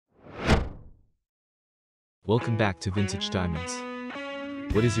Welcome back to Vintage Diamonds.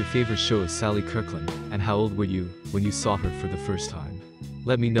 What is your favorite show of Sally Kirkland, and how old were you when you saw her for the first time?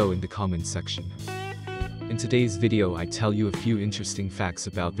 Let me know in the comments section. In today's video I tell you a few interesting facts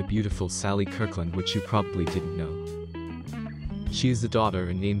about the beautiful Sally Kirkland which you probably didn't know. She is the daughter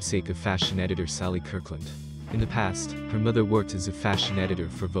and namesake of fashion editor Sally Kirkland. In the past, her mother worked as a fashion editor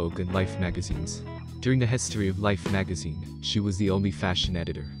for Vogue and Life magazines. During the history of Life magazine, she was the only fashion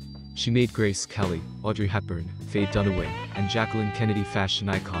editor. She made Grace Kelly, Audrey Hepburn, Faye Dunaway, and Jacqueline Kennedy fashion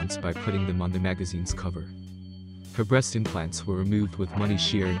icons by putting them on the magazine's cover. Her breast implants were removed with money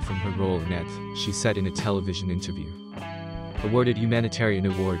she earned from her role in it, she said in a television interview. Awarded humanitarian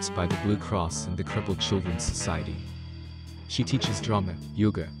awards by the Blue Cross and the Crippled Children's Society. She teaches drama,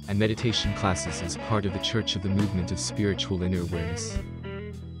 yoga, and meditation classes as part of the Church of the Movement of Spiritual Inner Awareness.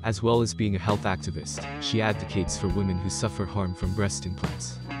 As well as being a health activist, she advocates for women who suffer harm from breast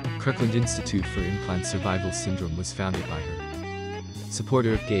implants. Kirkland Institute for Implant Survival Syndrome was founded by her.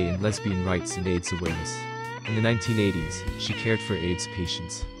 Supporter of gay and lesbian rights and AIDS awareness. In the 1980s, she cared for AIDS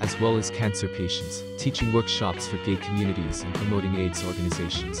patients, as well as cancer patients, teaching workshops for gay communities and promoting AIDS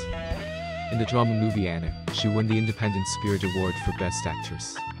organizations. In the drama movie Anna, she won the Independent Spirit Award for Best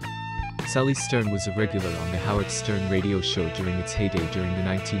Actress. Sally Stern was a regular on the Howard Stern radio show during its heyday during the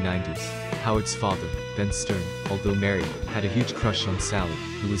 1990s. Howard's father, Ben Stern, although married, had a huge crush on Sally,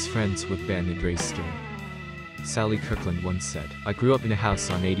 who was friends with Ben and Grace Stern. Sally Kirkland once said, "I grew up in a house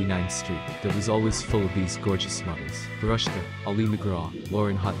on 89th Street that was always full of these gorgeous models. Barushka, Ali McGraw,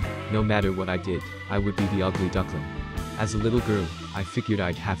 Lauren Hutton. No matter what I did, I would be the ugly duckling. As a little girl, I figured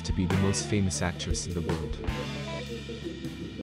I'd have to be the most famous actress in the world."